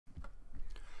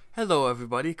Hello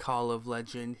everybody, Call of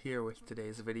Legend here with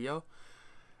today's video,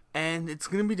 and it's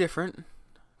going to be different.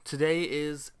 Today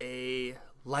is a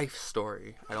life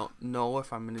story. I don't know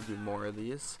if I'm going to do more of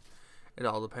these. It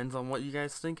all depends on what you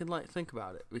guys think and think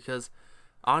about it, because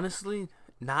honestly,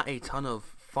 not a ton of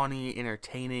funny,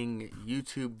 entertaining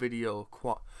YouTube video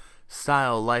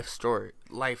style life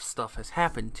stuff has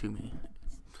happened to me,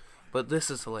 but this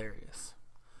is hilarious.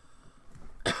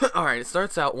 Alright, it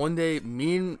starts out one day,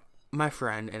 me and my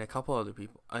friend and a couple other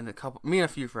people, me and a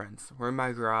few friends, were in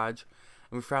my garage,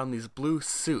 and we found these blue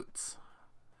suits,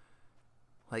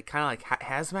 kind of like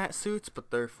hazmat suits,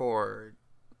 but they're for,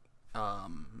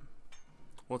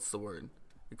 what's the word?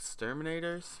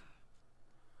 Exterminators?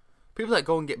 People that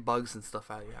go and get bugs and stuff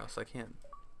out of your house. I can't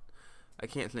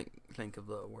think of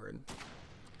the word.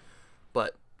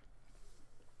 But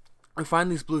we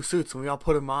find these blue suits, and we all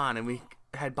put them on, and we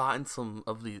had bought some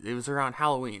of these. It was around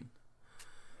Halloween.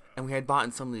 And we had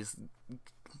bought some of these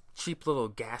cheap little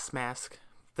gas mask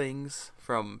things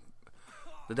from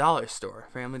the dollar store,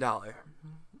 Family Dollar.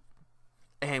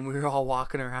 And we were all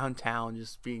walking around town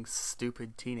just being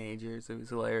stupid teenagers. It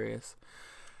was hilarious.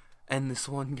 And this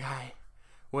one guy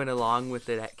went along with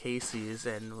it at Casey's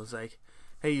and was like,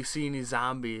 "Hey, you see any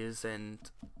zombies?" And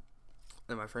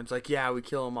my friend's like, "Yeah, we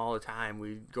kill them all the time.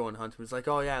 We go and hunt them." He's like,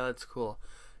 "Oh yeah, that's cool.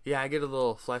 Yeah, I get a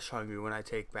little flesh hungry when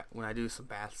I do some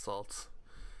bath salts."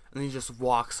 And he just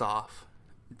walks off.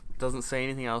 Doesn't say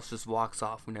anything else, just walks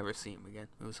off. We never see him again.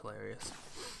 It was hilarious.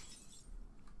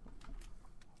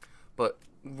 But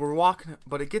we're walking,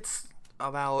 but it gets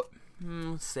about,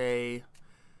 say,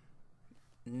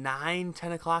 9,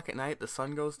 10 o'clock at night. The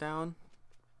sun goes down.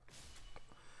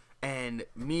 And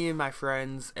me and my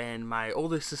friends and my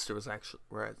older sister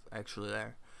were actually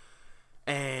there.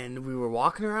 And we were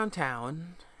walking around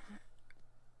town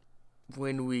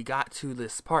when we got to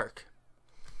this park.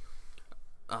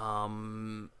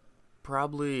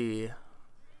 Probably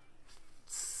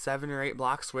 7 or 8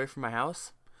 blocks away from my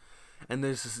house, and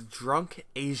there's this drunk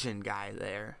Asian guy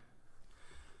there,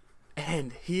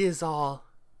 and he is all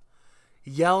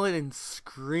yelling and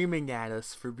screaming at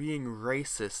us for being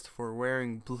racist for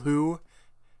wearing blue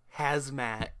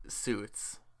hazmat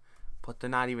suits, but they're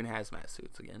not even hazmat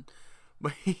suits again,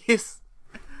 but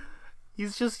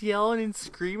He's just yelling and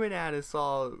screaming at us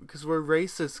all because we're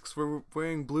racist because we're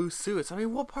wearing blue suits. I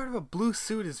mean, what part of a blue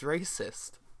suit is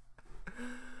racist?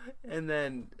 And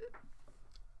then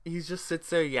he just sits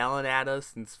there yelling at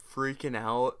us and freaking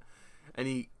out. And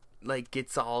he,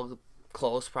 gets all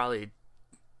close, probably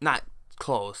not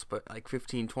close, but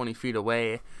 15, 20 feet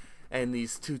away. And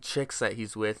these 2 chicks that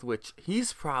he's with, which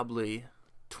he's probably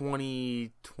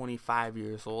 20, 25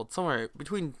 years old, somewhere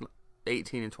between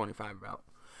 18 and 25 about.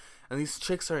 And these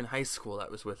chicks are in high school that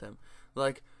was with him.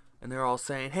 And they're all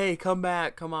saying, "Hey, come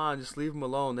back, come on, just leave them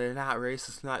alone. They're not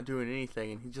racist, not doing anything."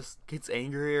 And he just gets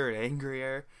angrier and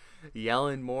angrier,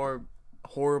 yelling more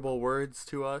horrible words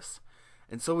to us.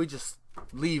 And so we just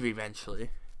leave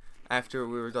eventually, after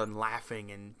we were done laughing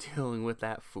and dealing with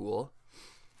that fool.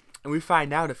 And we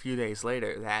find out a few days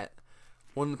later that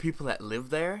one of the people that lived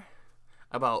there,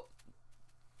 about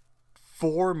 3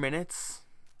 or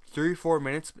 4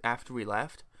 minutes after we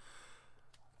left,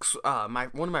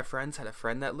 one of my friends had a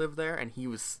friend that lived there, and he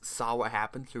saw what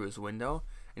happened through his window,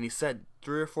 and he said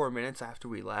 3 or 4 minutes after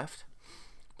we left,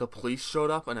 the police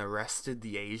showed up and arrested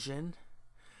the Asian,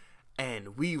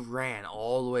 and we ran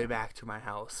all the way back to my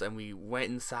house, and we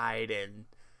went inside and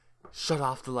shut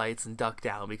off the lights and ducked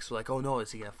down because we're like, "Oh no,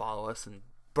 is he gonna follow us and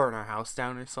burn our house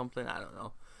down or something?" I don't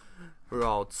know. We were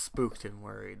all spooked and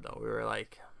worried though. We were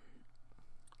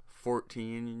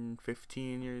 14,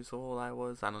 15 years old. I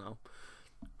don't know.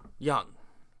 Young.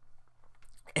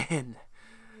 And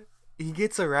he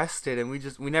gets arrested, and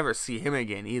we never see him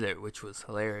again either, which was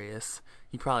hilarious.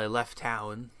 He probably left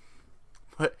town.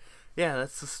 But yeah,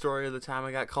 that's the story of the time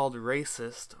I got called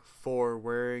racist for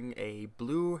wearing a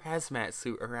blue hazmat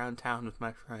suit around town with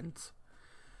my friends.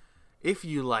 If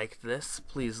you liked this,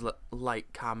 please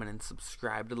like, comment, and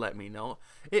subscribe to let me know.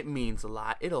 It means a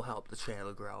lot. It'll help the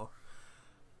channel grow.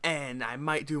 And I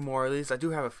might do more of these. I do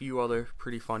have a few other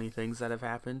pretty funny things that have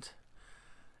happened.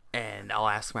 And I'll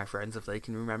ask my friends if they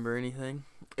can remember anything,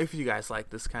 if you guys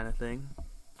like this kind of thing.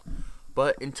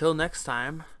 But until next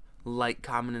time, like,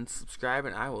 comment, and subscribe,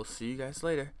 and I will see you guys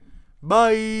later.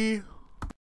 Bye!